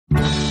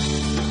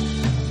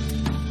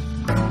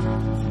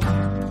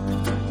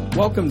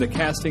Welcome to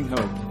Casting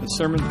Hope, a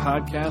sermon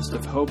podcast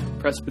of Hope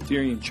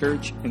Presbyterian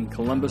Church in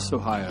Columbus,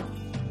 Ohio.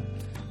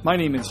 My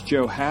name is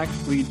Joe Hack,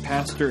 lead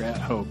pastor at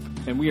Hope,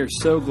 and we are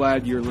so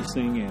glad you're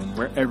listening in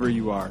wherever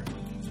you are.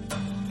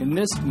 In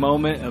this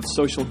moment of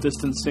social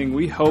distancing,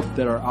 we hope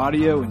that our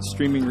audio and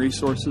streaming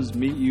resources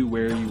meet you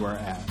where you are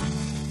at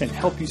and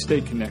help you stay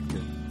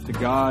connected to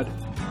God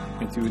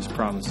and to His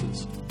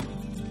promises.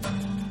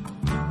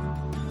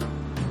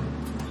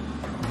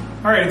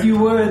 All right, if you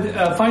would,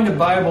 find a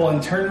Bible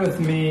and turn with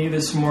me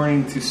this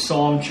morning to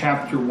Psalm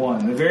chapter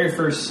 1, the very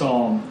first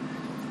Psalm,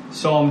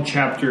 Psalm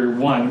chapter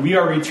 1. We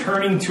are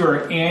returning to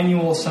our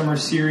annual summer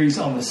series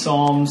on the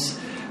Psalms,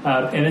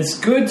 and it's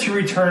good to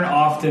return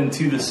often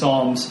to the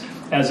Psalms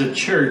as a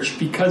church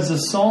because the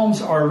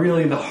Psalms are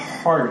really the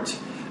heart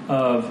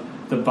of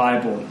the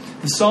Bible.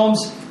 The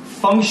Psalms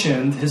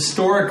functioned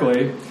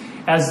historically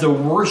as the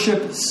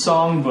worship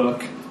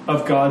songbook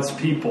of God's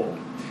people.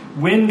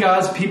 When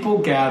God's people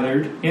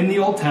gathered in the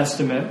Old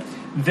Testament,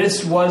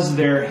 this was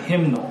their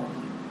hymnal.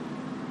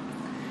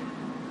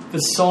 The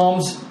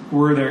Psalms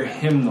were their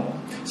hymnal.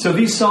 So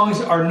these songs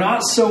are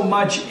not so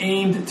much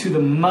aimed to the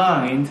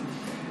mind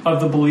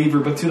of the believer,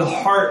 but to the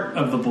heart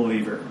of the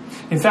believer.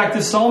 In fact,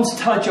 the Psalms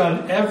touch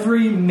on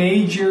every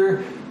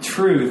major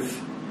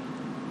truth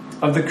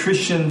of the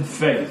Christian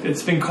faith.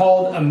 It's been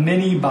called a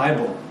mini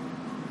Bible.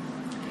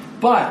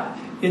 But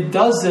it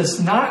does this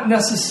not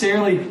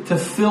necessarily to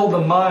fill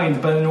the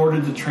mind, but in order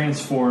to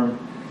transform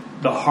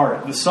the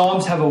heart. The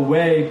Psalms have a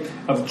way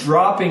of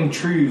dropping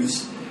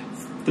truths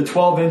the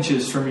 12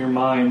 inches from your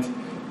mind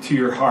to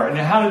your heart.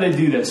 Now, how do they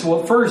do this?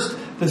 Well, first,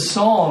 the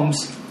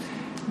Psalms,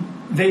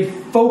 they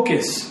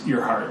focus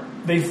your heart.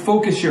 They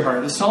focus your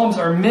heart. The Psalms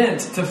are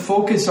meant to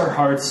focus our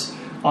hearts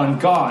on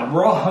God.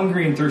 We're all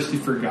hungry and thirsty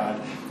for God.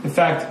 In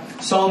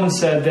fact, Solomon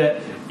said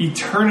that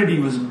eternity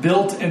was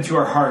built into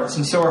our hearts.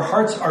 And so our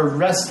hearts are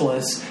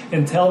restless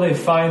until they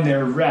find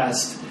their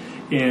rest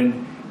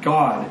in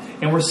God.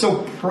 And we're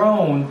so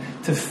prone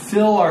to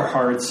fill our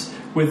hearts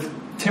with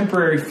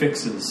temporary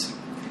fixes.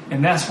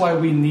 And that's why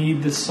we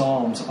need the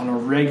Psalms on a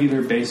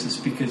regular basis,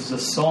 because the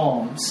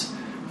Psalms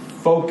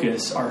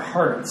focus our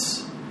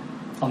hearts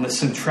on the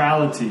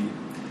centrality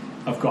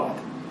of God.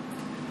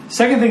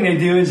 Second thing they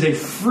do is they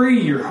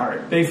free your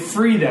heart. They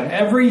free them.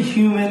 Every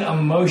human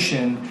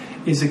emotion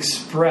is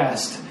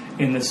expressed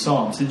in the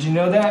Psalms. Did you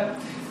know that?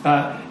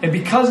 And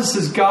because this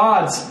is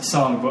God's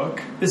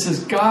songbook, this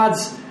is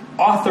God's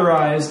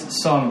authorized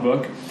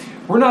songbook,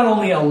 we're not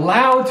only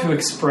allowed to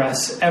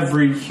express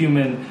every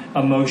human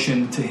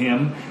emotion to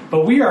Him,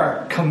 but we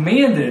are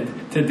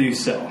commanded to do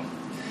so.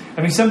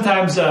 I mean,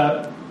 sometimes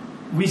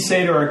we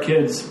say to our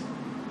kids,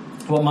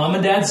 what Mom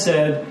and Dad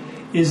said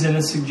isn't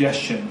a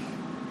suggestion.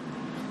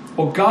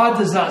 Well, God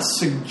does not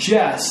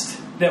suggest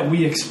that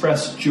we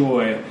express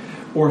joy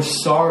or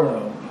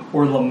sorrow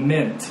or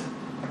lament.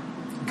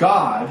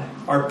 God,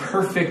 our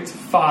perfect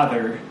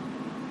Father,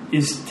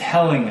 is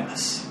telling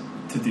us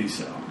to do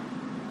so.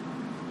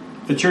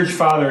 The church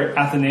father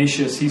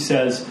Athanasius, he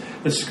says,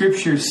 the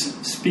scriptures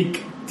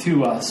speak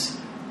to us.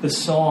 The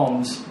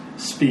Psalms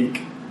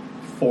speak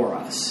for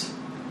us.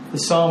 The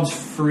Psalms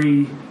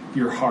free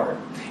your heart.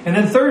 And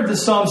then third, the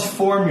Psalms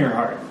form your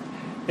heart.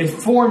 They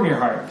form your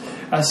heart.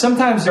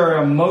 Sometimes there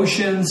are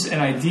emotions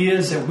and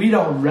ideas that we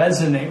don't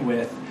resonate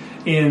with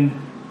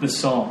in the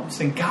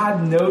Psalms. And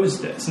God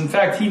knows this. In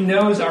fact, He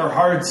knows our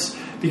hearts,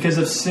 because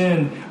of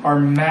sin, are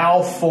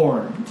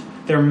malformed.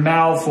 They're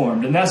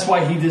malformed. And that's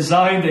why He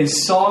designed a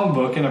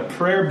songbook and a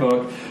prayer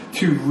book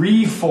to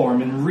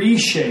reform and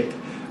reshape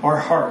our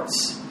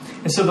hearts.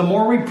 And so the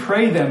more we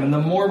pray them, and the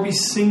more we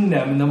sing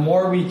them, and the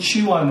more we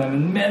chew on them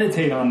and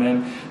meditate on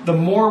them, the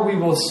more we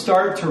will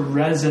start to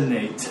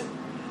resonate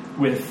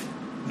with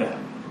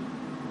them.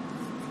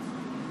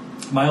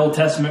 My Old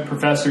Testament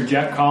professor,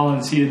 Jack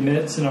Collins, he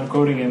admits, and I'm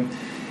quoting him,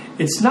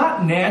 it's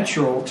not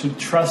natural to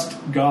trust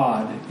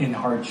God in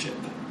hardship.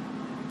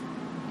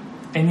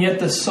 And yet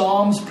the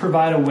Psalms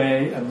provide a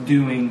way of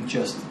doing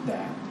just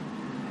that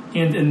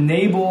and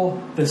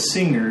enable the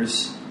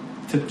singers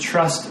to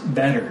trust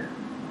better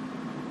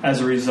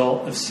as a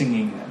result of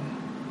singing them.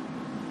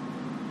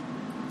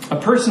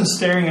 A person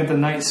staring at the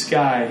night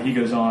sky, he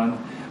goes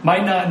on,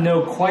 might not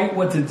know quite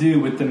what to do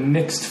with the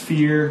mixed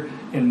fear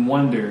and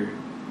wonder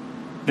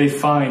they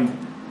find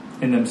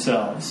in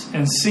themselves.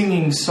 And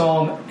singing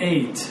Psalm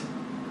 8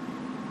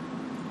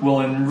 will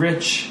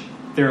enrich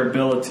their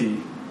ability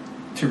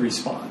to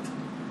respond.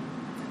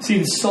 See,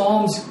 the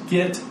Psalms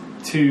get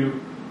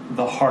to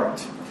the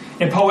heart.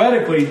 And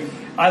poetically,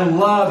 I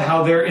love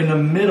how they're in the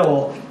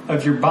middle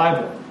of your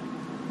Bible.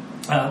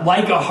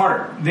 Like a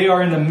heart, they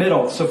are in the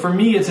middle. So for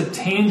me, it's a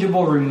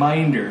tangible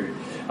reminder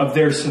of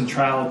their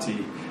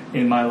centrality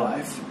in my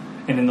life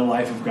and in the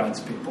life of God's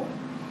people.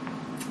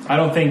 I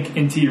don't think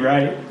N.T.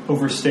 Wright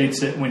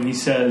overstates it when he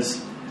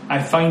says,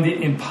 I find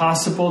it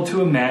impossible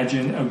to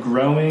imagine a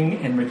growing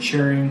and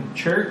maturing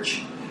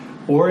church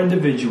or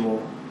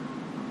individual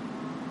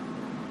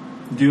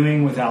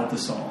doing without the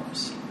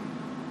Psalms.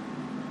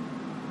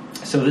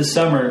 So this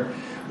summer,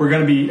 we're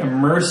going to be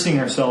immersing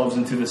ourselves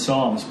into the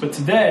Psalms. But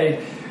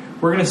today,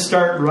 We're going to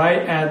start right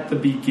at the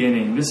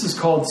beginning. This is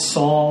called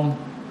Psalm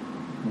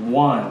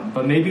 1,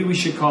 but maybe we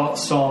should call it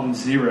Psalm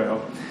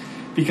 0,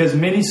 because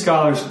many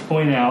scholars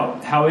point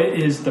out how it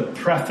is the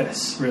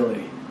preface,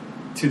 really,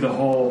 to the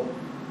whole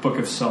book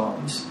of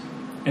Psalms.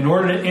 In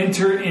order to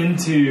enter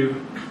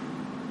into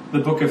the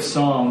book of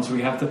Psalms,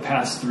 we have to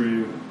pass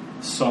through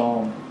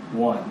Psalm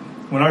 1.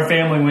 When our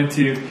family went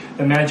to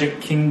the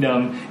Magic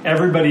Kingdom,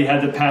 everybody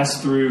had to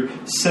pass through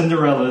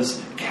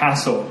Cinderella's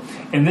castle.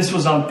 And this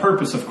was on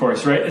purpose, of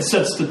course, right? It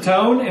sets the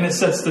tone and it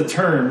sets the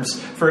terms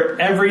for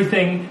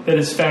everything that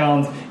is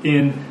found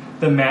in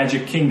the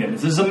Magic Kingdom.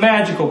 This is a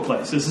magical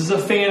place. This is a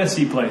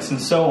fantasy place,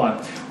 and so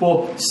on.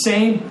 Well,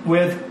 same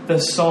with the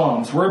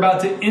Psalms. We're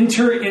about to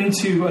enter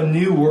into a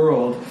new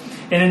world.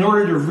 And in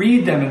order to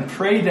read them and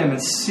pray them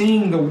and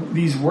sing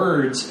these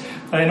words,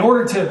 in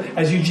order to,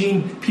 as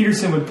Eugene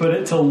Peterson would put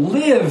it, to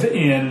live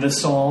in the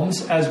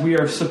Psalms as we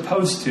are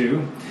supposed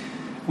to,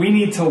 we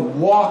need to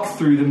walk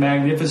through the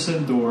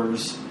magnificent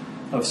doors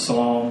of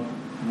Psalm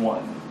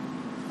 1.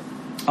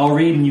 I'll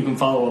read and you can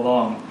follow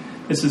along.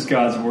 This is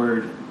God's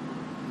word.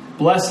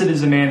 Blessed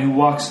is the man who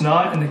walks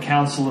not in the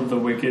counsel of the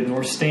wicked,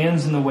 nor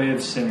stands in the way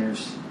of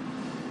sinners,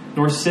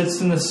 nor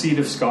sits in the seat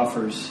of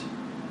scoffers.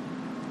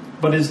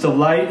 But his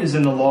delight is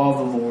in the law of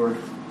the Lord.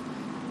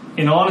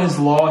 And on his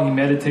law he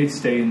meditates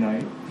day and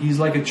night. He's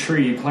like a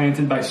tree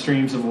planted by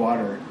streams of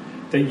water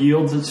that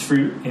yields its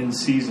fruit in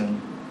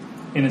season,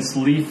 and its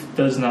leaf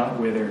does not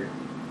wither.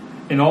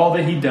 In all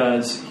that he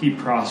does, he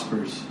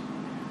prospers.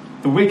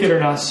 The wicked are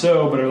not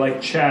so, but are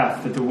like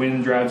chaff that the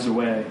wind drives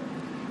away.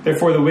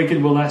 Therefore the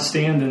wicked will not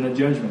stand in the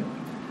judgment,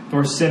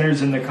 nor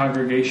sinners in the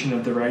congregation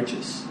of the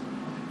righteous.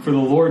 For the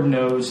Lord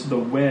knows the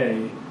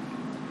way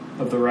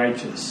of the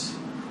righteous,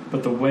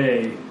 but the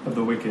way of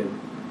the wicked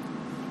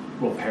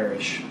will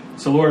perish.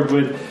 So Lord,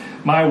 would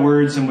my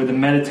words and would the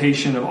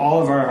meditation of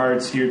all of our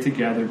hearts here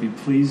together be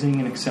pleasing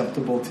and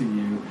acceptable to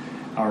you,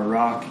 our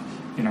rock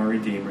and our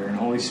Redeemer. And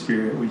Holy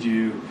Spirit, would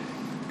you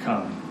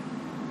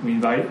come? We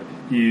invite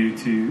you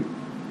to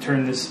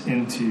turn this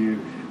into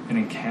an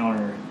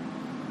encounter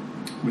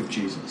with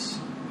Jesus.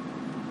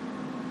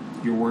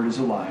 Your word is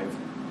alive.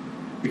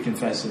 We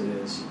confess it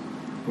is.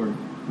 Lord,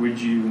 would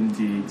you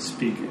indeed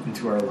speak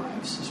into our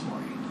lives this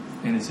morning?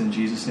 And it's in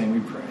Jesus' name we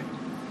pray.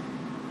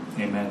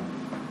 Amen.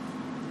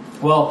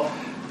 Well,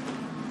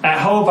 at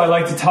Hope, I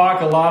like to talk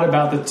a lot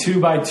about the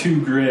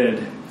 2x2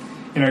 grid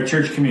in our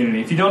church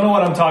community. If you don't know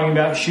what I'm talking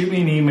about, shoot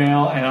me an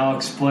email and I'll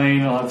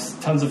explain. I'll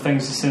have tons of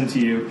things to send to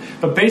you.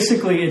 But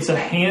basically, it's a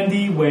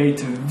handy way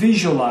to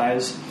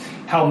visualize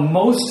how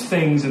most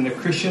things in the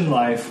Christian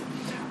life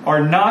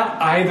are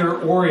not either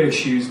or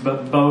issues,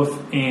 but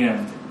both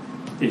and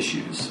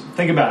issues.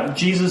 Think about it.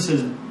 Jesus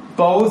is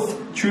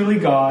both truly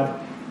God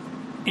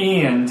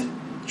and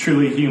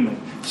truly human.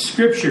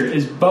 Scripture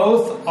is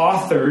both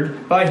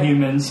authored by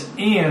humans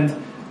and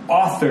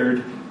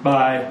authored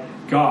by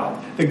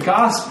God. The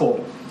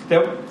gospel,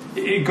 that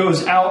it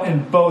goes out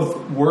in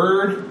both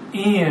word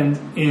and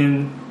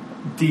in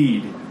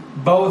deed.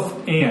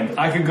 Both and.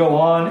 I could go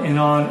on and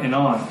on and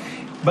on.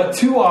 But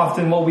too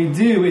often what we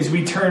do is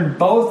we turn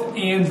both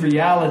and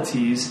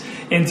realities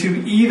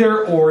into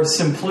either or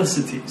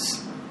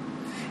simplicities.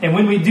 And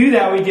when we do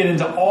that, we get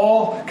into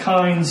all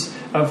kinds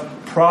of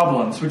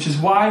problems, which is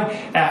why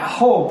at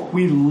Hope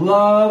we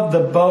love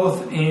the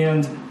both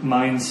and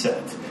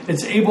mindset.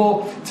 It's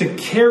able to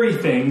carry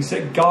things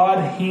that God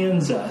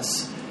hands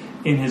us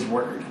in His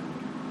Word.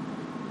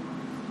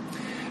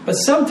 But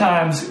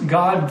sometimes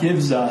God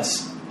gives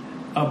us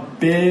a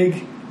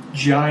big,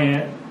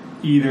 giant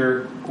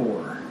either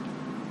or.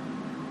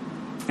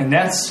 And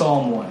that's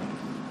Psalm 1.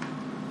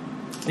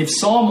 If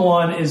Psalm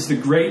 1 is the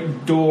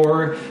great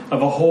door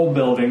of a whole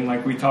building,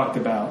 like we talked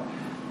about,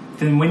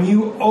 then when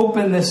you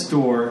open this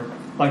door,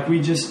 like we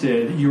just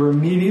did, you're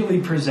immediately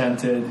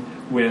presented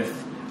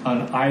with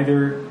an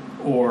either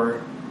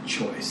or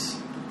choice.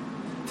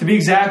 To be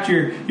exact,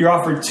 you're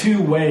offered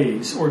two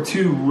ways or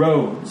two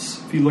roads,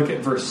 if you look at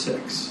verse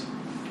 6.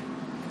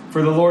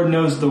 For the Lord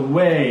knows the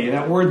way.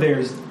 That word there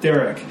is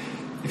Derek.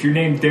 If you're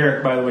named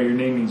Derek, by the way, your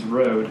name means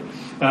road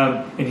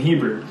in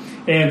Hebrew.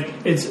 And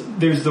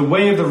there's the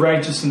way of the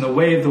righteous and the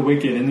way of the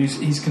wicked. And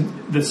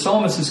the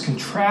psalmist is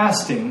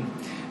contrasting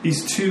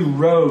these two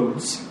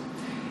roads.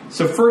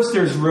 So first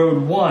there's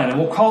road 1, and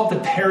we'll call it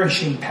the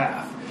perishing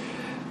path,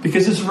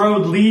 because this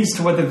road leads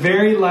to what the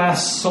very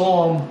last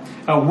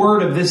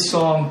word of this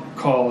psalm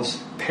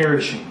calls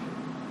perishing,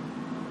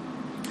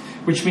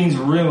 which means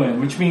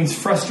ruin, which means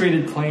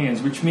frustrated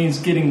plans, which means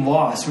getting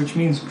lost, which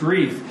means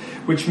grief,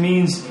 which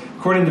means,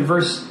 according to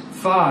verse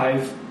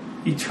 5,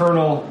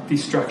 eternal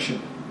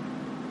destruction.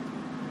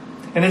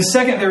 And then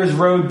second, there is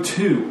road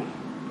 2.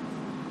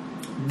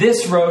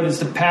 This road is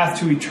the path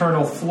to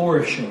eternal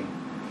flourishing.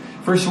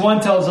 Verse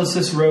 1 tells us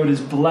this road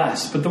is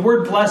blessed. But the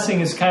word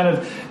blessing is kind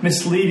of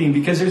misleading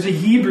because there's a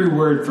Hebrew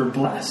word for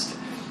blessed.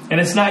 And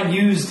it's not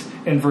used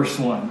in verse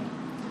 1.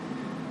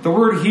 The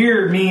word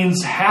here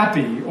means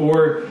happy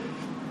or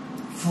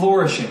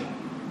flourishing.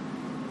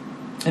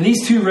 And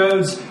these two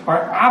roads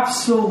are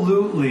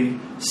absolutely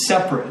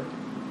separate.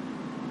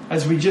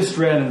 as we just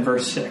read in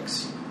verse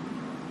 6.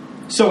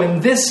 So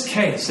in this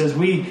case, as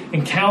we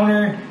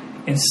encounter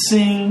and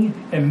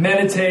sing and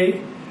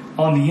meditate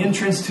on the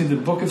entrance to the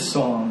book of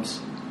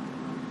Psalms,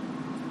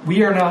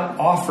 we are not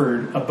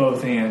offered a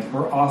both and.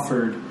 We're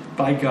offered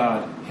by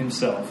God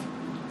himself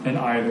an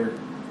either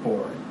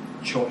or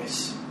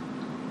choice.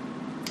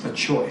 A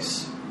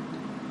choice.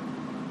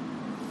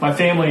 My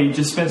family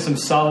just spent some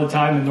solid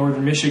time in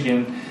northern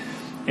Michigan.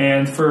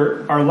 And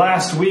for our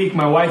last week,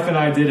 my wife and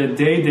I did a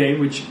day date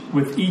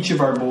with each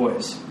of our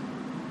boys.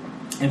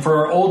 And for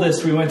our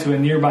oldest, we went to a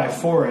nearby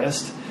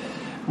forest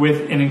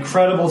with an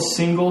incredible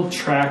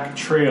single-track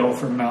trail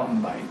for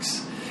mountain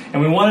bikes.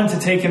 And we wanted to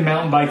take him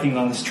mountain biking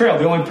on this trail.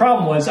 The only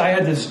problem was I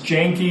had this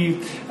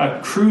janky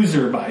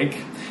cruiser bike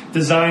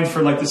designed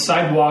for like the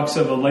sidewalks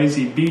of a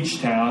lazy beach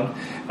town.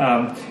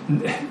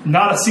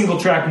 Not a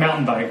single-track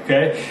mountain bike,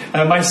 okay?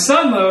 My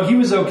son, though, he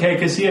was okay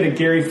because he had a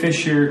Gary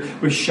Fisher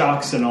with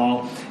shocks and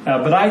all.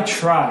 But I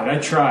tried.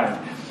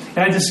 And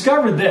I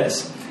discovered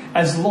this.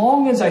 As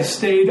long as I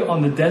stayed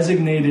on the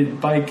designated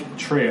bike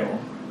trail,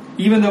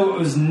 even though it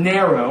was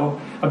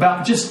narrow,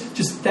 about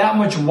just that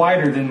much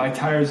wider than my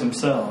tires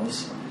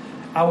themselves,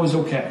 I was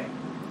okay.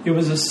 It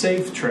was a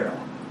safe trail.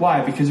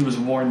 Why? Because it was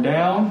worn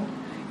down,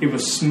 it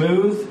was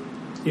smooth,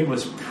 it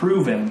was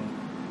proven,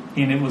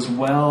 and it was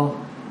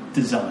well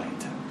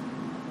designed.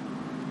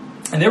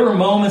 And there were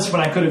moments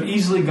when I could have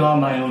easily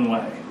gone my own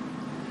way.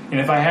 And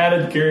if I had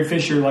a Gary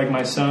Fisher like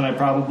my son, I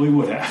probably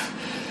would have.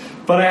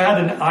 But I had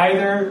an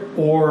either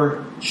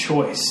or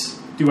choice.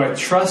 Do I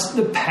trust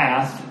the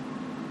path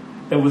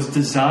that was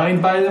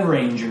designed by the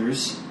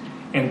Rangers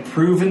and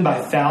proven by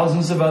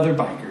thousands of other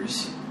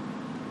bikers,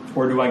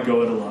 or do I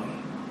go it alone?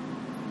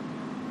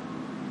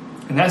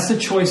 And that's the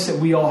choice that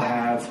we all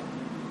have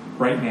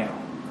right now.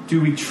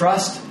 Do we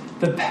trust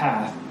the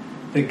path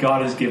that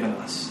God has given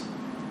us,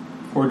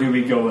 or do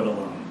we go it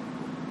alone?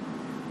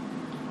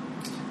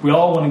 We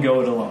all want to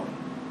go it alone.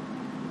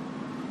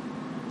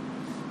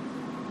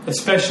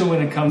 Especially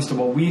when it comes to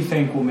what we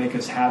think will make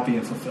us happy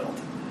and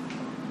fulfilled.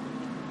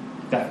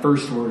 That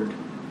first word,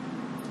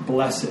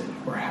 blessed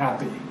or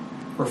happy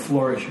or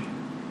flourishing.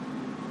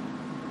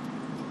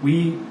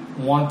 We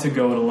want to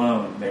go it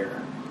alone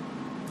there.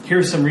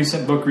 Here's some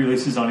recent book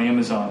releases on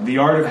Amazon. The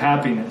Art of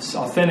Happiness,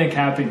 Authentic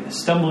Happiness,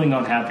 Stumbling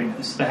on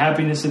Happiness, The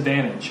Happiness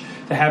Advantage,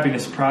 The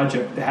Happiness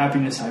Project, The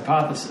Happiness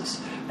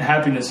Hypothesis, The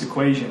Happiness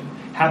Equation,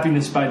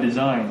 Happiness by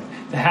Design,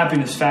 The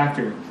Happiness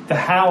Factor, The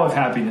How of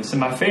Happiness,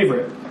 and my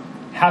favorite,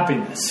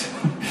 Happiness,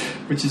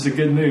 which is a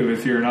good move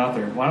if you're an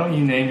author. Why don't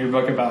you name your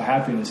book about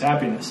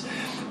happiness?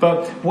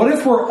 But what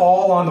if we're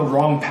all on the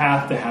wrong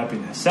path to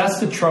happiness? That's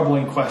the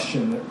troubling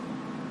question that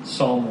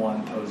Psalm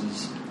 1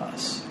 poses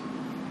us.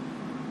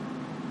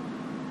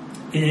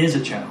 It is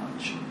a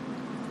challenge.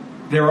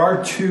 There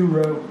are two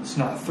roads,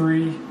 not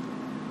three,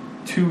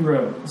 two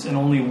roads, and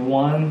only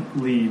one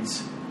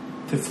leads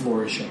to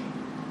flourishing.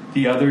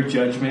 The other,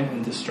 judgment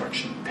and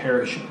destruction,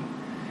 perishing.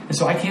 And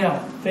so I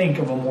cannot think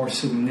of a more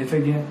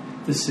significant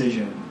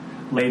decision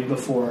laid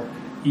before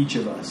each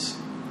of us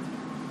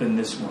than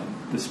this one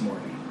this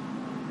morning.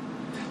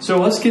 So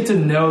let's get to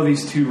know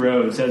these two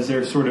roads as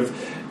they're sort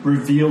of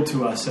revealed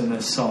to us in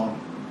this psalm.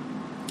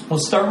 We'll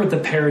start with the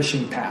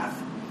perishing path.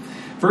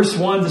 Verse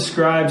 1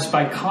 describes,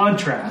 by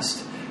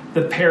contrast,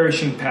 the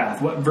perishing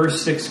path, what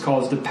verse 6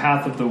 calls the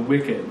path of the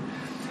wicked.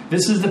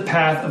 This is the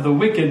path of the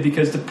wicked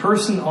because the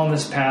person on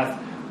this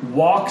path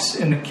walks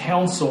in the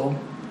counsel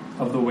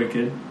of the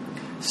wicked,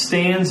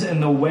 stands in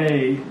the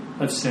way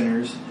of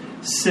sinners,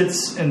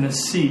 sits in the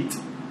seat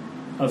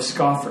of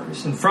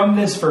scoffers. And from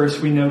this verse,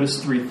 we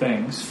notice three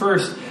things.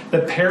 First, the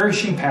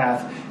perishing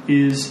path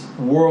is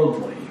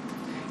worldly.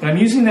 And I'm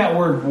using that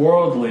word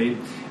worldly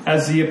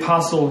as the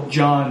Apostle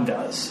John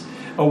does.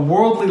 A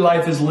worldly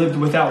life is lived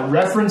without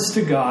reference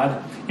to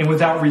God and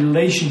without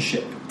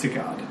relationship to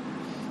God.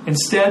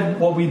 Instead,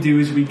 what we do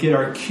is we get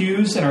our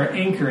cues and our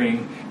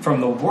anchoring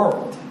from the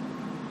world.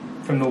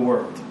 From the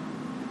world.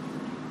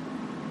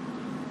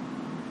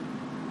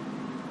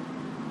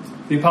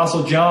 The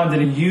Apostle John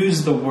didn't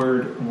use the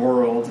word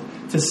world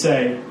to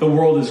say the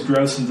world is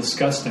gross and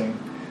disgusting.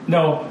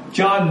 No,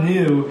 John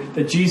knew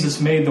that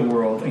Jesus made the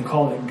world and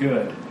called it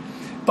good.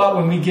 But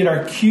when we get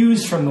our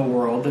cues from the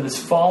world that is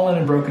fallen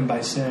and broken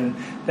by sin,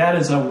 that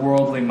is a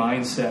worldly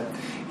mindset.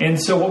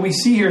 And so what we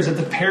see here is that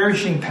the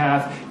perishing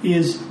path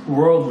is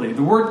worldly.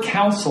 The word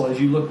counsel, as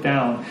you look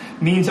down,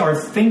 means our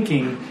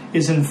thinking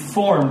is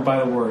informed by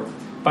the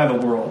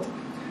world.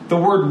 The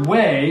word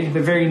way,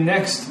 the very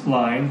next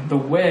line, the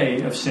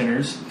way of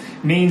sinners,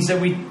 means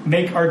that we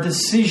make our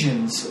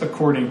decisions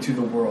according to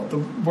the world. The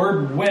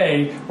word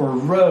way or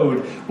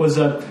road was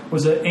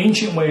an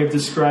ancient way of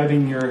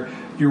describing your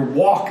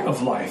walk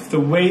of life, the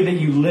way that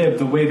you live,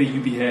 the way that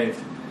you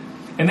behave.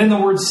 And then the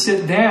word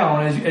sit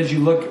down, as you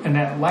look in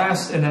that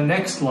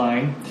next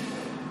line,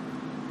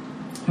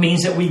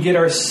 means that we get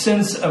our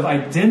sense of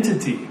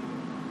identity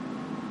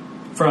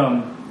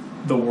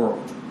from the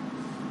world.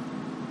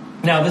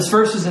 Now, this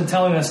verse isn't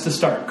telling us to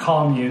start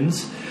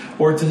communes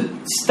or to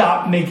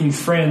stop making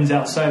friends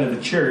outside of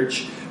the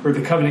church or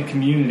the covenant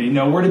community.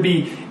 No, we're to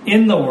be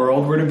in the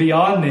world. We're to be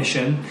on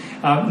mission.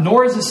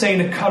 Nor is it saying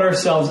to cut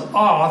ourselves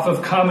off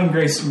of common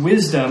grace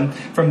wisdom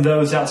from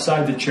those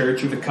outside the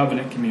church or the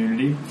covenant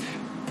community.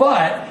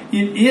 But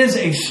it is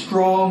a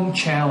strong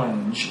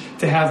challenge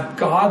to have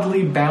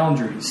godly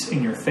boundaries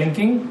in your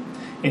thinking,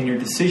 in your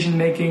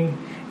decision-making,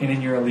 and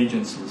in your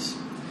allegiances.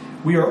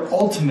 We are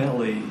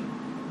ultimately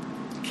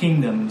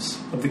citizens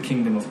of the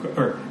kingdom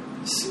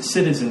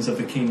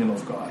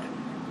of God.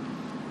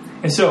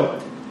 And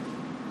so,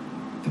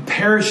 the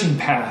perishing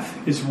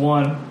path is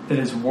one that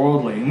is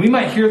worldly. And we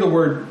might hear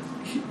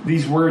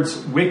these words,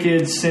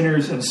 wicked,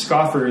 sinners, and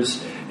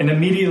scoffers, and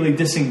immediately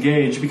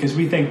disengage because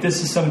we think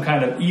this is some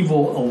kind of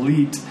evil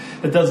elite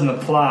that doesn't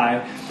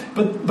apply.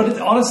 But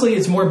honestly,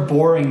 it's more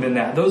boring than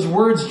that. Those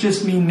words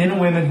just mean men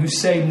and women who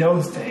say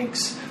no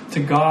thanks to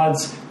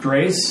God's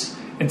grace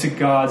and to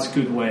God's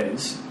good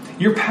ways.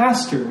 Your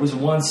pastor was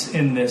once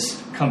in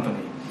this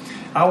company.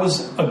 I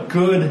was a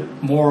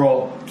good,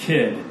 moral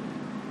kid.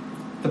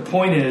 The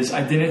point is,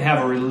 I didn't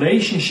have a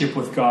relationship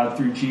with God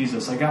through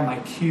Jesus. I got my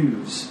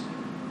cues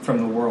from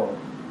the world.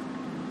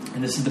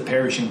 And this is the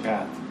perishing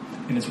path,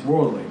 and it's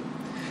worldly.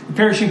 The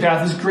perishing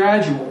path is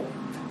gradual.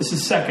 This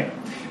is second.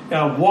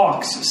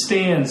 Walks,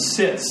 stands,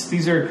 sits.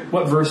 These are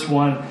what verse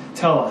 1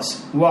 tell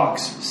us.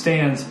 Walks,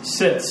 stands,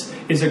 sits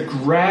is a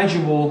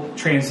gradual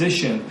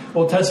transition.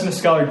 Old Testament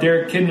scholar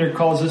Derek Kidner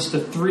calls this the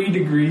 3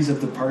 degrees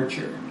of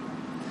departure.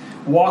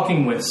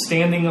 Walking with,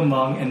 standing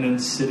among, and then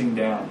sitting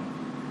down.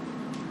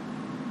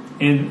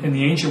 In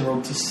the ancient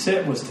world, to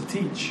sit was to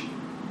teach.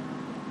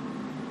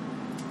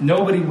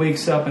 Nobody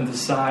wakes up and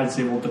decides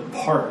they will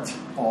depart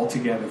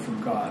altogether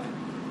from God.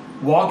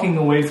 Walking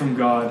away from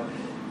God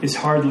is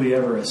hardly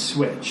ever a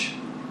switch.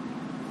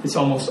 It's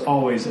almost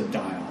always a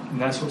dial. And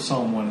that's what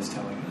Psalm 1 is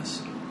telling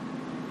us.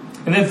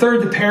 And then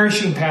third, the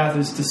perishing path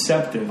is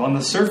deceptive. On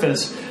the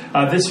surface,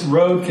 this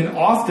road can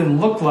often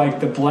look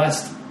like the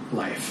blessed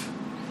life.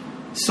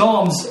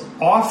 Psalms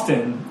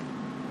often,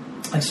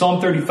 like Psalm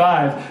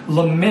 35,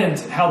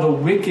 lament how the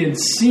wicked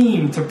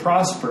seem to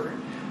prosper.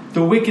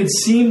 The wicked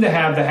seem to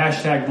have the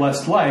hashtag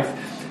blessed life.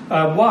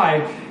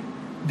 Why?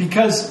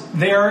 Because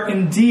they are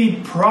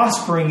indeed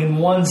prospering in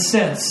one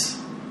sense.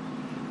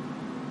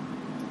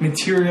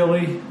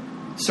 Materially,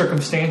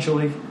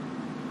 circumstantially.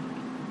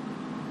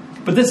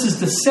 But this is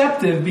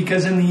deceptive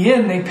because in the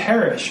end they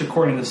perish,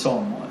 according to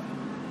Psalm 1.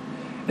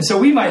 And so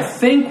we might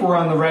think we're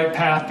on the right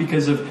path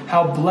because of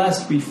how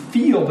blessed we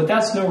feel, but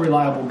that's no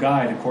reliable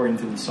guide according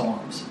to the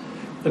Psalms.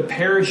 The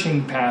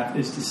perishing path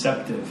is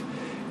deceptive,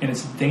 and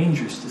it's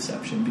dangerous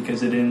deception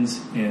because it ends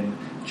in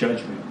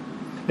judgment.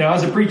 Now,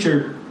 as a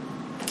preacher,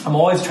 I'm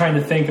always trying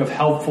to think of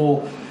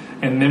helpful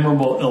and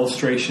memorable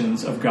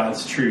illustrations of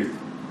God's truth.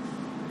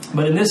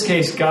 But in this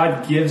case,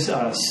 God gives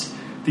us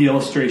the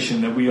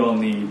illustration that we all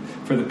need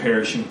for the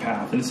perishing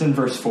path. And it's in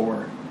verse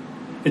 4.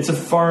 It's a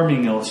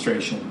farming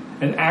illustration,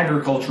 an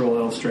agricultural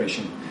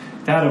illustration,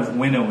 that of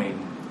winnowing.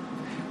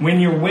 When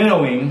you're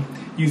winnowing,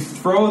 you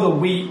throw the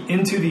wheat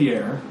into the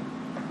air,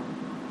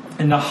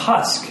 and the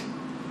husk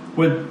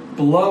would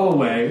blow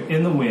away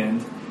in the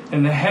wind,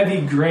 and the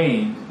heavy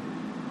grain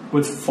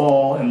would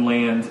fall and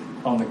land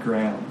on the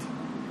ground.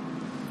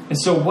 And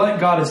so what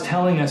God is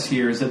telling us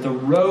here is that the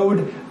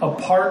road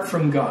apart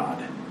from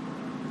God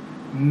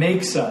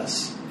makes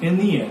us, in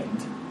the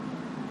end,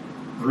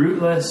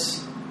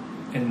 rootless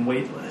and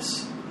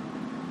weightless.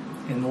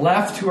 And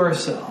left to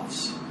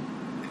ourselves,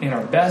 in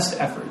our best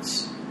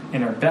efforts,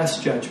 in our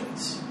best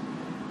judgments,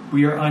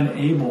 we are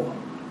unable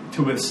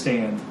to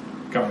withstand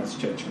God's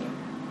judgment.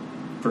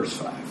 Verse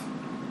 5.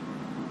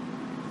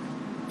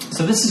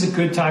 So this is a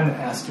good time to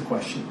ask the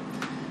question,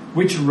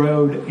 which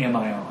road am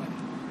I on?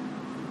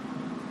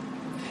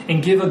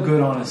 And give a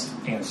good, honest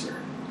answer.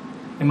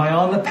 Am I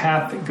on the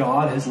path that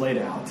God has laid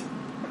out?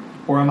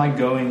 Or am I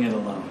going it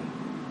alone?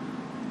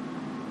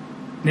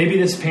 Maybe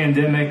this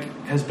pandemic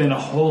has been a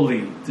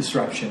holy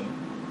disruption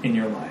in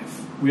your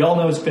life. We all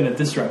know it's been a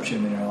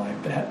disruption in our life,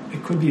 but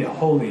it could be a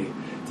holy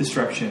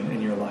disruption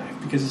in your life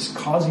because it's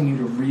causing you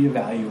to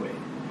reevaluate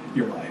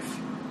your life.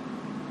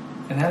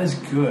 And that is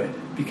good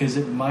because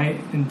it might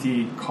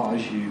indeed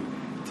cause you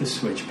to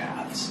switch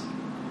paths.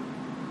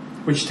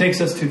 Which takes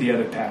us to the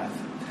other path,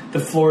 the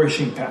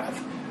flourishing path,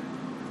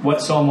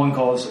 what Psalm 1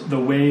 calls the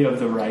way of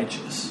the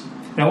righteous.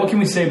 Now, what can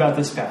we say about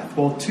this path?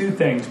 Well, 2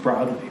 things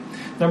broadly.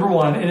 Number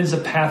 1, it is a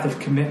path of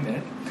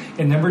commitment.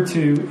 And number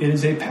 2, it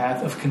is a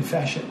path of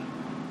confession.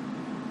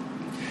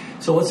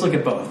 So let's look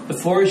at both. The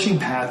flourishing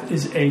path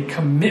is a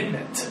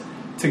commitment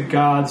to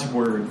God's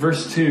word.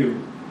 Verse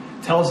 2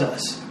 tells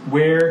us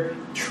where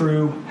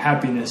true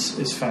happiness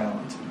is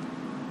found.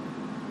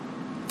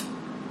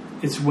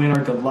 It's when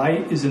our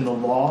delight is in the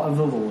law of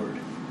the Lord,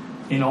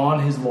 and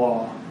on his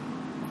law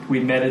we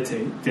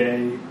meditate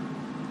day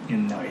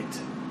and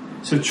night.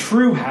 So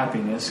true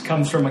happiness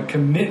comes from a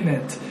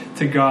commitment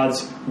to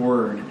God's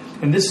word.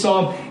 And this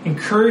psalm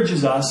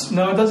encourages us,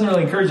 no, it doesn't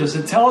really encourage us,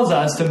 it tells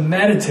us to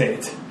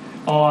meditate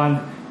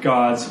on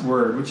God's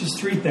word, which is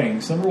three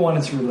things. Number one,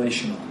 it's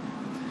relational.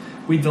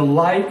 We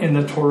delight in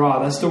the Torah.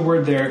 That's the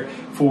word there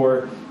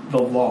for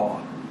the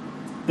law.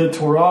 The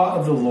Torah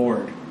of the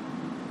Lord.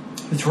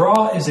 The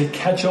Torah is a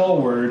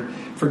catch-all word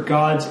for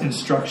God's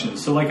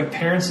instructions. So like a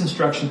parent's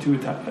instruction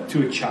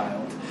to a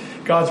child.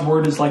 God's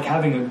word is like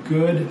having a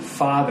good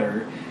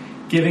father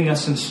giving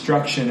us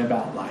instruction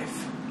about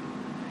life.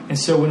 And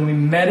so when we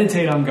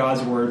meditate on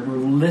God's word, we're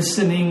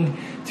listening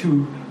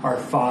to our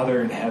Father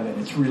in heaven.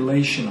 It's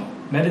relational.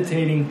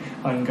 Meditating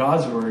on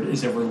God's word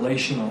is a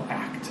relational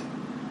act.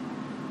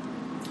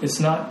 It's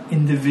not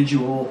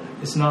individual.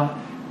 It's not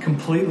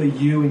completely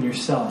you and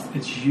yourself.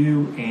 It's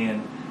you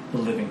and the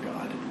living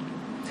God.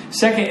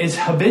 Second is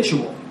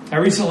habitual. I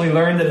recently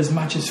learned that as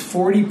much as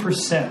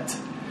 40%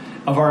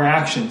 of our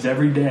actions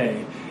every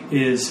day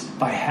is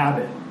by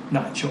habit,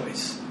 not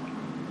choice.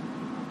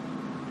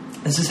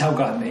 This is how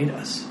God made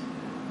us.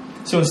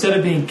 So instead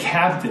of being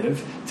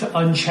captive to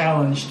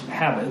unchallenged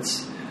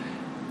habits,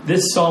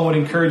 this psalm would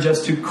encourage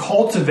us to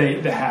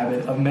cultivate the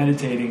habit of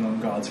meditating on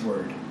God's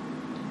word.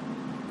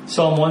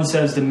 Psalm 1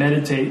 says to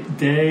meditate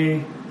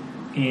day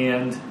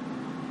and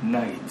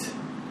night.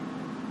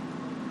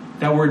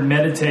 That word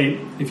meditate,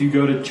 if you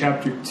go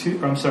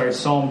to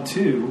Psalm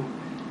 2,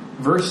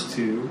 verse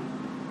 2,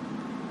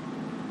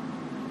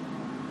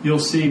 you'll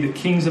see the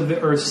kings of the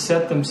earth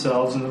set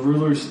themselves and the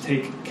rulers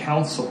take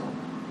counsel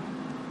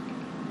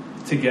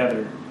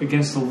together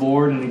against the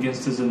Lord and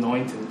against his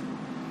anointed.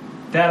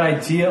 That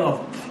idea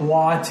of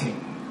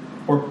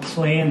plotting or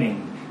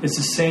planning is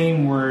the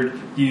same word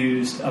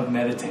used of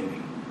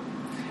meditating.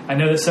 I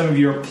know that some of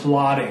you are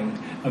plotting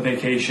a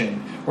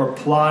vacation or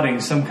plotting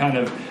some kind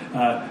of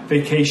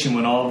vacation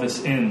when all of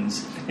this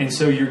ends. And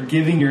so you're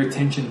giving your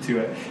attention to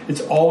it.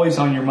 It's always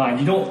on your mind.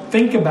 You don't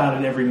think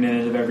about it every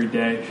minute of every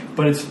day,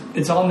 but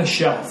it's on the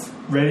shelf,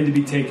 ready to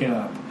be taken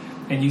up.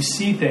 And you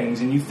see things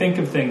and you think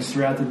of things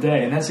throughout the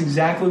day. And that's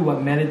exactly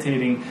what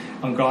meditating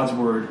on God's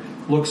word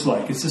looks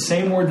like. It's the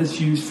same word that's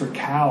used for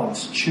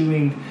cows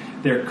chewing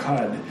their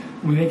cud.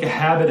 We make a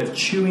habit of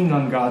chewing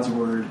on God's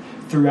word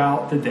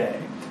throughout the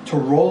day, to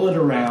roll it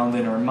around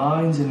in our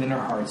minds and in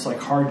our hearts like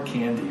hard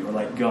candy or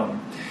like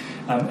gum.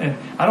 And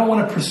I don't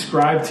want to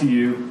prescribe to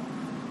you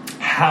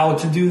how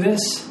to do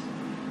this,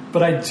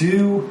 but I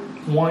do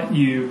want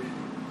you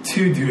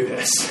to do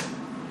this.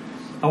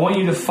 I want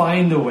you to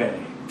find a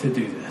way to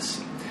do this.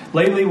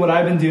 Lately, what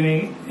I've been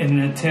doing in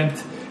an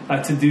attempt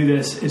to do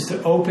this is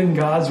to open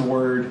God's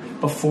word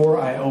before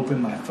I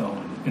open my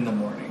phone in the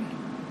morning.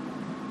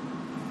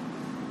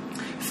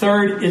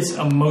 Third, it's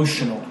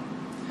emotional.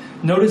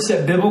 Notice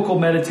that biblical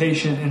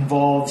meditation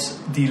involves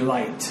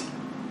delight.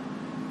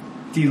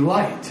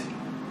 Delight.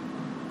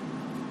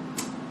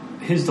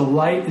 His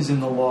delight is in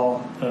the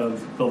law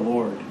of the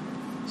Lord,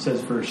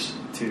 says verse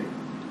 2.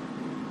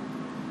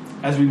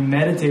 As we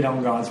meditate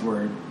on God's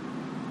word,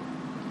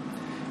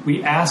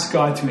 we ask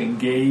God to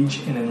engage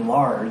and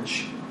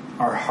enlarge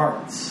our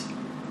hearts,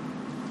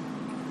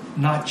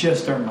 not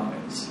just our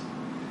minds.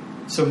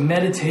 So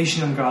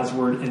meditation on God's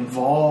word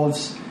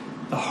involves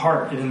the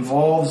heart. It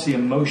involves the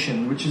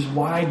emotion, which is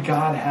why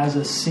God has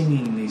us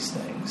singing these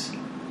things.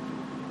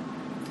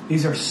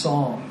 These are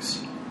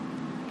songs.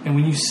 And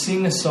when you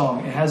sing a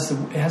song, it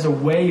has a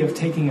way of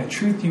taking a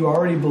truth you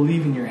already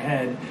believe in your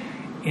head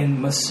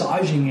and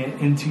massaging it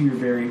into your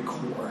very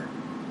core.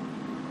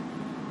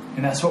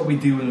 And that's what we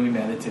do when we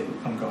meditate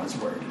on God's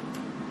word.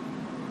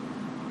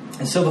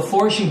 And so the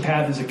flourishing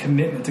path is a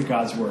commitment to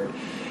God's word.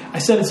 I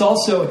said it's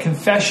also a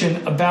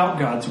confession about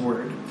God's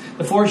word.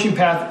 The flourishing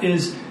path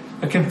is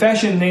a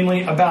confession,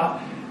 namely,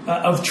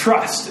 of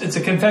trust. It's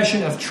a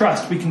confession of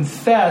trust. We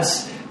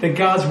confess that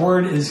God's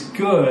word is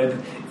good,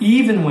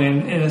 even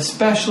when, and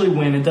especially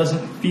when, it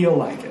doesn't feel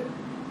like it.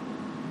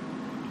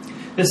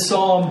 This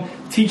psalm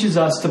teaches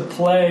us to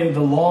play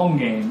the long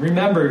game.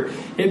 Remember,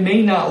 it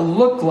may not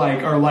look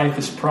like our life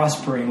is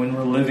prospering when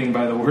we're living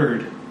by the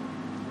word.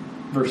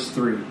 Verse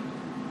 3.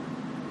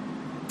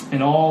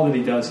 In all that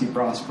he does, he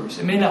prospers.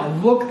 It may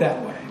not look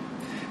that way,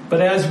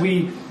 but as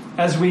we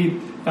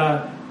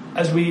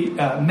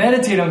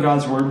meditate on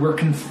God's word, we're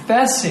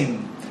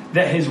confessing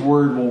that his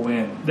word will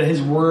win, that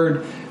his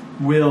word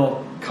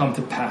will come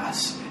to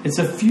pass. It's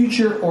a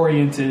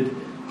future-oriented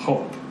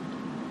hope.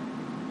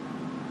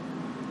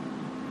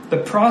 The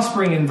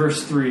prospering in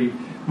verse 3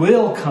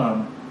 will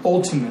come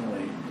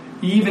ultimately,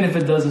 even if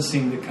it doesn't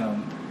seem to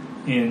come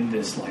in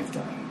this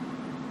lifetime.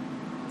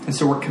 And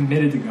so we're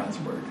committed to God's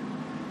word.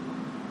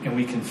 And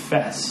we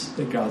confess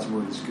that God's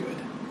word is good.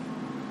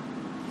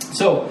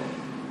 So,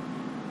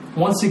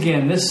 once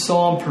again, this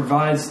psalm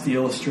provides the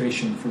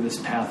illustration for this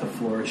path of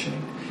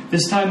flourishing.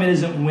 This time it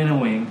isn't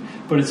winnowing,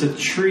 but it's a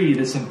tree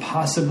that's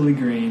impossibly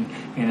green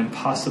and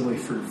impossibly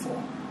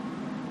fruitful.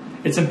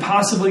 It's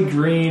impossibly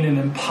green and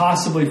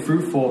impossibly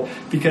fruitful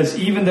because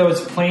even though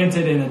it's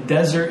planted in a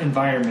desert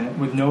environment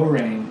with no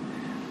rain,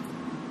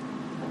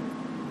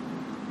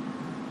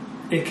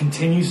 it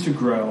continues to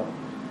grow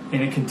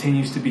and it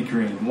continues to be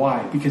green.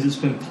 Why? Because it's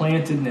been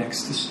planted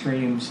next to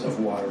streams of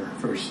water,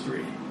 verse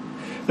 3.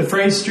 The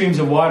phrase streams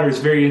of water is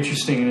very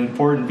interesting and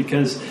important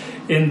because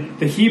In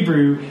the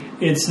Hebrew,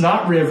 it's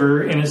not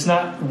river and it's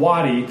not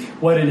wadi.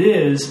 What it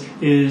is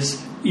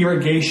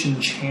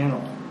irrigation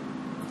channel.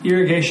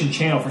 Irrigation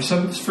channel. For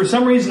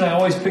some reason, I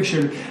always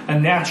pictured a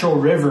natural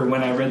river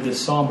when I read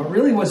this psalm, but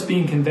really what's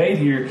being conveyed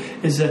here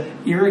is an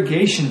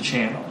irrigation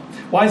channel.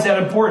 Why is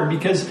that important?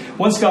 Because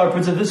one scholar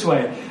puts it this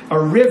way: a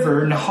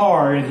river,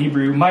 nahar in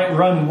Hebrew, might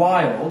run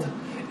wild,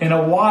 and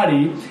a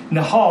wadi,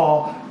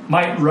 nahal,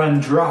 might run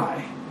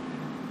dry.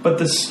 But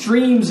the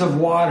streams of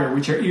water,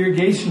 which are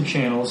irrigation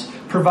channels,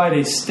 provide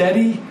a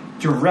steady,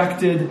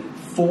 directed,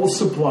 full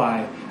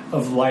supply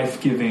of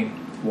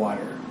life-giving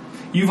water.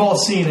 You've all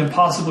seen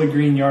impossibly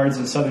green yards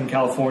in Southern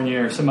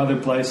California or some other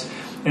place.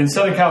 In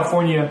Southern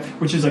California,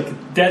 which is like a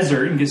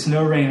desert and gets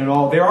no rain at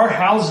all, there are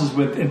houses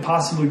with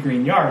impossibly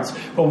green yards.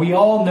 But we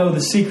all know the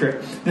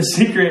secret. The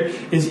secret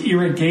is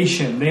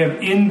irrigation. They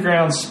have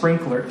in-ground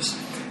sprinklers.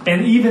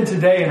 And even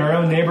today in our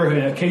own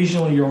neighborhood,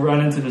 occasionally you'll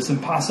run into this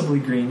impossibly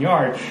green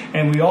yard.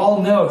 And we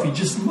all know if you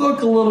just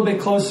look a little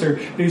bit closer,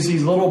 there's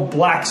these little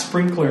black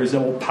sprinklers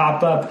that will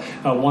pop up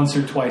once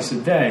or twice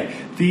a day.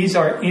 These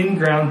are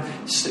in-ground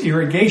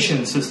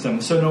irrigation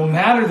systems. So no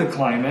matter the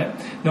climate,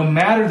 no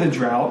matter the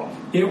drought,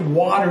 it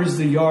waters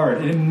the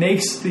yard. It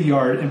makes the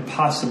yard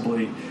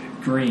impossibly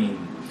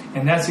green.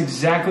 And that's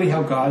exactly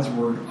how God's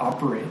Word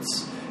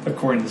operates,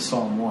 according to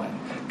Psalm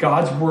 1.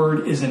 God's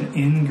Word is an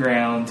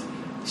in-ground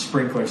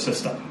sprinkler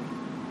system.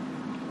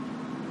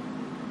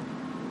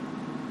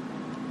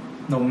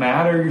 No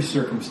matter your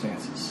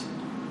circumstances,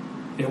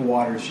 it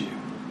waters you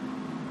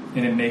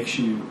and it makes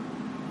you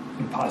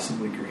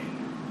impossibly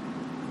green.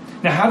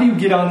 Now, how do you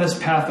get on this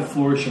path of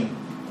flourishing?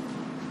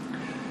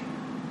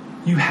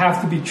 You have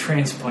to be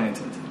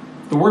transplanted.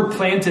 The word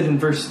planted in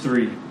verse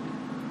 3,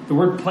 the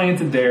word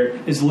planted there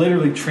is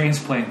literally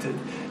transplanted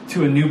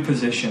to a new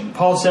position.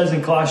 Paul says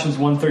in Colossians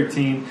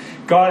 1:13,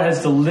 God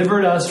has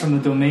delivered us from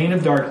the domain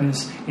of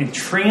darkness and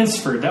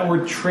transferred, that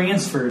word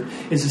transferred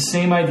is the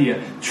same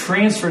idea,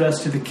 transferred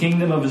us to the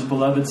kingdom of his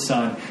beloved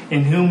Son,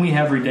 in whom we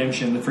have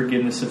redemption, the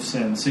forgiveness of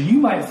sins. So you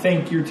might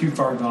think you're too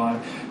far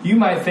gone. You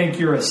might think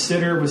you're a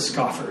sitter with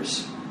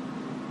scoffers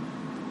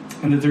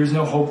and that there's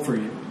no hope for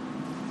you.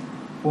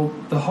 Well,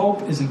 the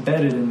hope is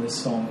embedded in this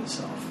psalm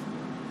itself.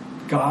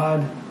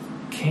 God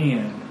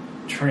can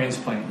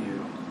transplant you.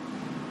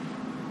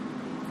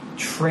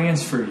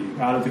 Transfer you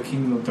out of the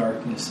kingdom of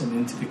darkness and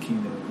into the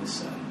kingdom of his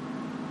Son.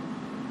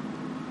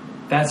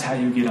 That's how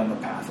you get on the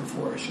path of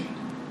flourishing.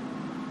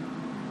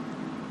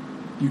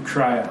 You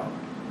cry out,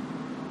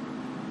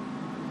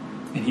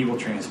 and he will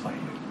transplant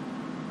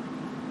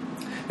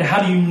you. Now,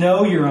 how do you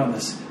know you're on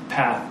this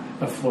path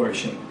of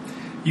flourishing?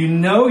 You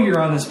know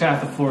you're on this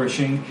path of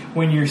flourishing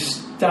when you're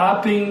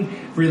stopping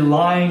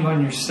relying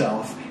on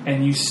yourself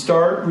and you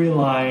start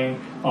relying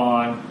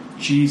on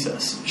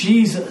Jesus.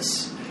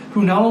 Jesus,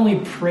 who not only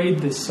prayed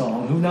this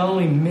psalm, who not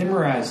only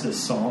memorized this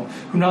psalm,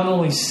 who not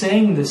only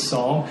sang this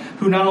psalm,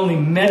 who not only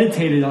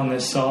meditated on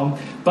this psalm,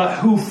 but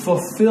who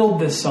fulfilled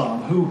this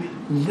psalm, who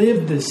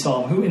lived this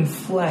psalm, who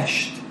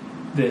enfleshed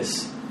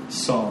this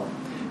psalm.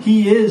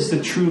 He is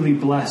the truly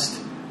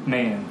blessed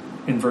man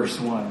in verse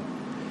 1.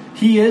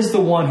 He is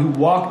the one who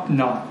walked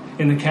not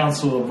in the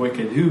counsel of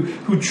wicked,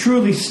 who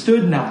truly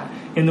stood not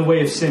in the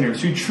way of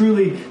sinners, who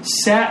truly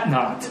sat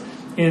not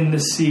in the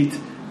seat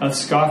of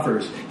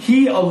scoffers.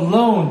 He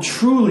alone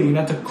truly, and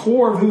at the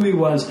core of who he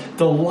was,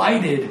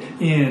 delighted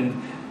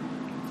in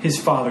his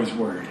Father's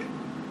word.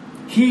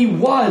 He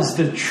was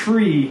the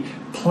tree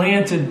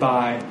planted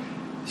by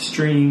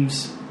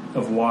streams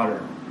of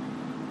water.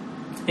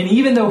 And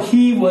even though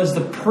he was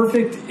the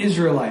perfect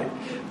Israelite,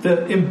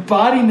 the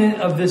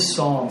embodiment of this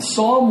psalm,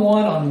 Psalm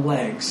 1 on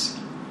legs,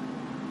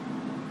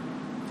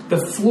 the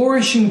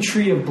flourishing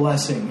tree of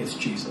blessing is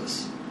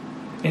Jesus.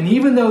 And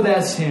even though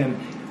that's him,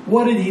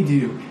 what did he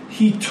do?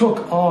 He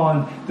took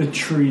on the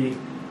tree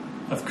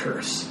of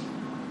curse.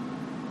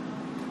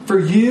 For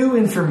you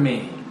and for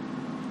me,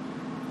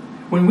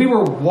 when we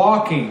were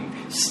walking,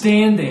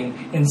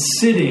 standing, and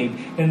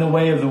sitting in the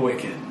way of the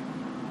wicked,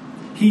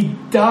 he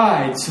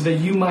died so that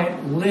you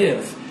might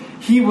live.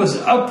 He was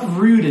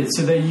uprooted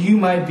so that you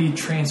might be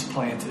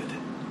transplanted.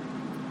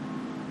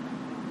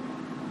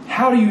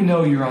 How do you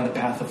know you're on the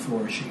path of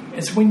flourishing?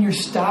 It's when you're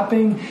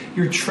stopping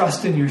your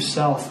trust in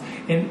yourself.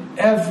 And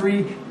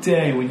every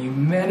day when you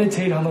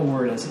meditate on the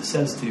Word, as it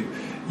says to,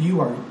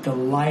 you are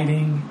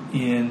delighting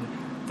in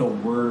the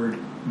Word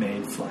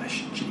made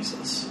flesh,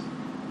 Jesus,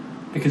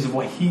 because of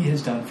what he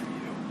has done for you.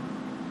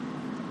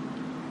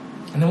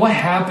 And then what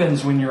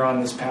happens when you're on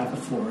this path of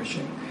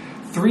flourishing?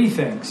 3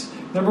 things.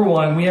 Number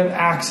 1, we have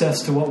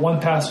access to what one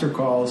pastor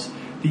calls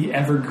the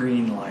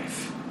evergreen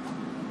life.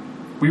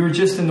 We were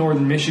just in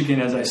northern Michigan,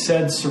 as I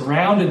said,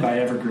 surrounded by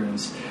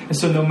evergreens. And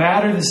so no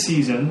matter the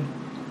season,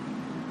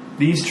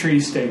 these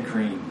trees stay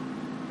green.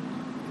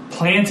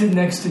 Planted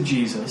next to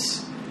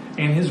Jesus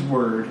and his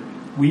word,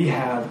 we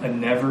have a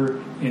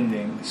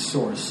never-ending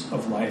source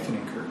of life and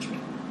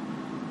encouragement.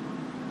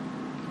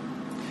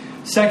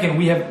 Second,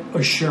 we have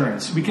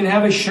assurance. We can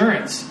have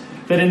assurance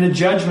that in the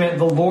judgment,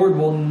 the Lord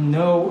will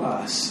know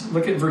us.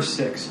 Look at verse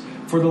 6.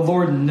 For the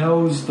Lord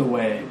knows the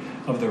way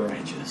of the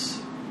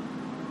righteous.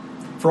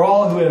 For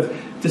all who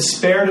have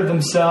despaired of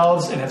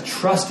themselves and have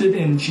trusted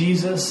in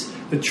Jesus,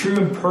 the true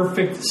and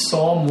perfect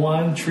Psalm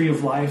 1 tree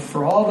of life,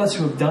 for all of us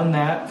who have done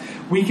that,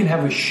 we can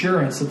have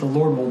assurance that the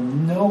Lord will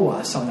know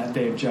us on that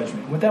day of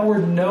judgment. What that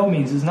word know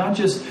means is not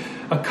just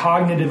a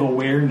cognitive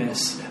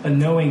awareness, a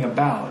knowing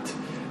about.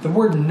 The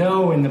word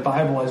know in the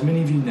Bible, as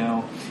many of you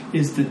know,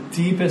 is the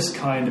deepest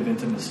kind of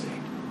intimacy.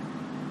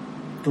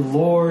 The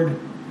Lord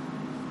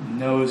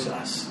knows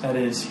us. That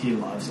is, He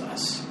loves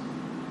us.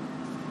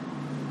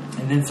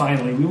 And then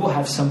finally, we will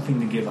have something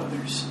to give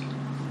others.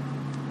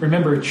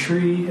 Remember, a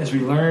tree, as we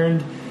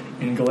learned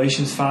in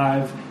Galatians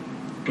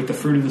 5 with the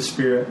fruit of the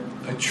Spirit,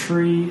 a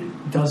tree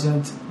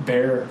doesn't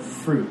bear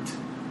fruit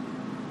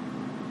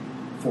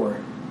for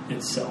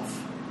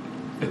itself.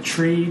 A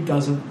tree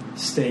doesn't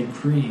stay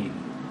green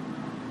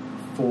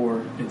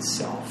for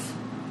itself,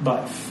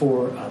 but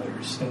for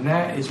others. And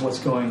that is what's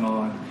going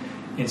on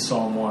in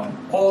Psalm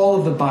 1. All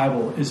of the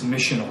Bible is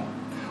missional.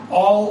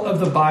 All of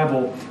the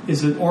Bible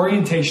is an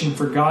orientation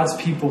for God's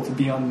people to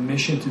be on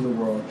mission to the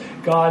world.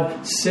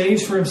 God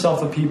saves for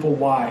Himself a people.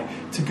 Why?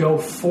 To go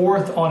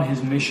forth on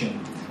His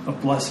mission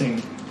of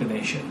blessing the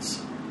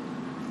nations.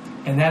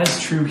 And that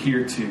is true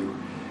here too.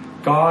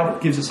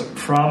 God gives us a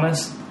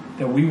promise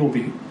that we will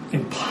be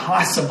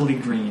impossibly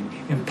green,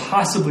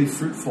 impossibly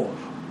fruitful.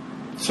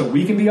 So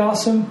we can be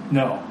awesome?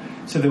 No.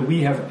 So that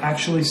we have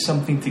actually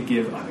something to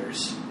give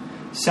others.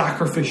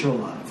 Sacrificial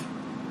love.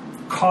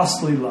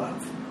 Costly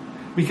love.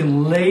 We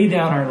can lay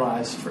down our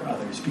lives for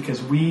others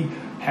because we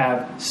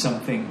have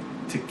something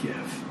to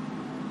give.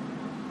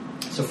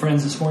 So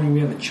friends, this morning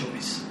we have a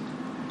choice.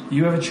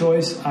 You have a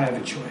choice, I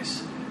have a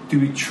choice. Do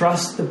we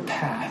trust the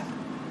path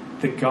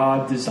that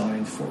God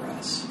designed for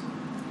us?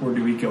 Or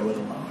do we go it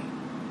alone?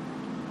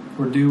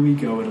 Or do we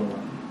go it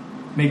alone?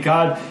 May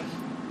God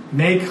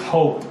make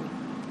hope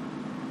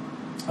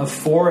a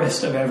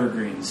forest of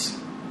evergreens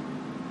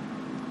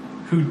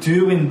who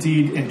do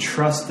indeed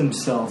entrust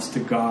themselves to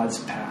God's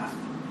path.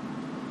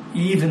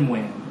 Even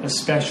when,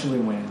 especially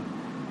when,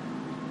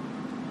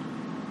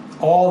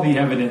 all the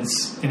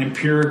evidence and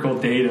empirical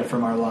data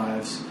from our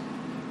lives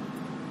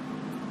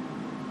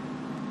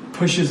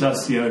pushes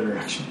us the other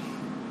direction.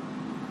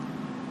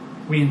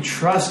 We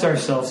entrust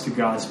ourselves to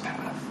God's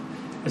path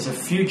as a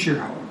future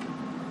hope.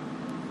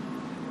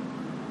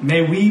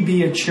 May we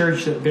be a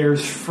church that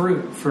bears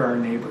fruit for our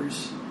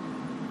neighbors,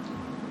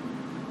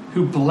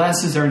 who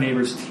blesses our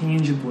neighbors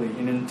tangibly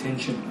and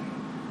intentionally.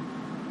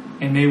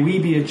 And may we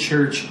be a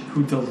church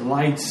who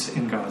delights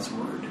in God's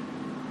Word,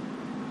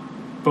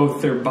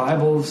 both their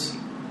Bibles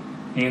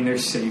and their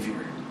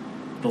Savior,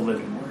 the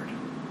living Word.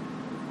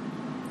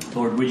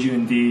 Lord, would you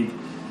indeed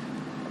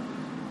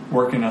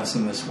work in us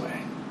in this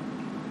way?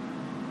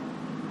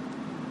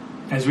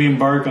 As we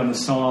embark on the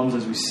Psalms,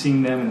 as we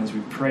sing them, and as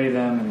we pray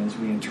them, and as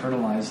we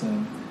internalize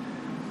them,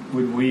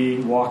 would we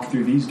walk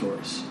through these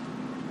doors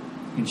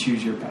and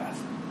choose your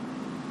path?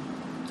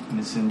 And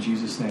it's in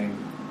Jesus' name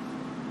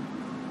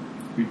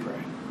we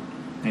pray.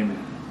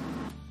 Amen.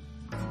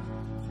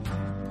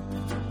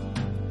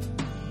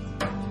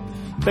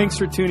 Thanks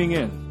for tuning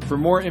in. For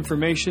more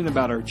information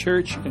about our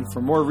church and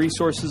for more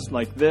resources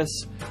like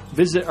this,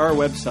 visit our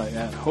website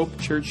at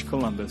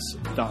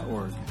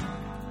hopechurchcolumbus.org.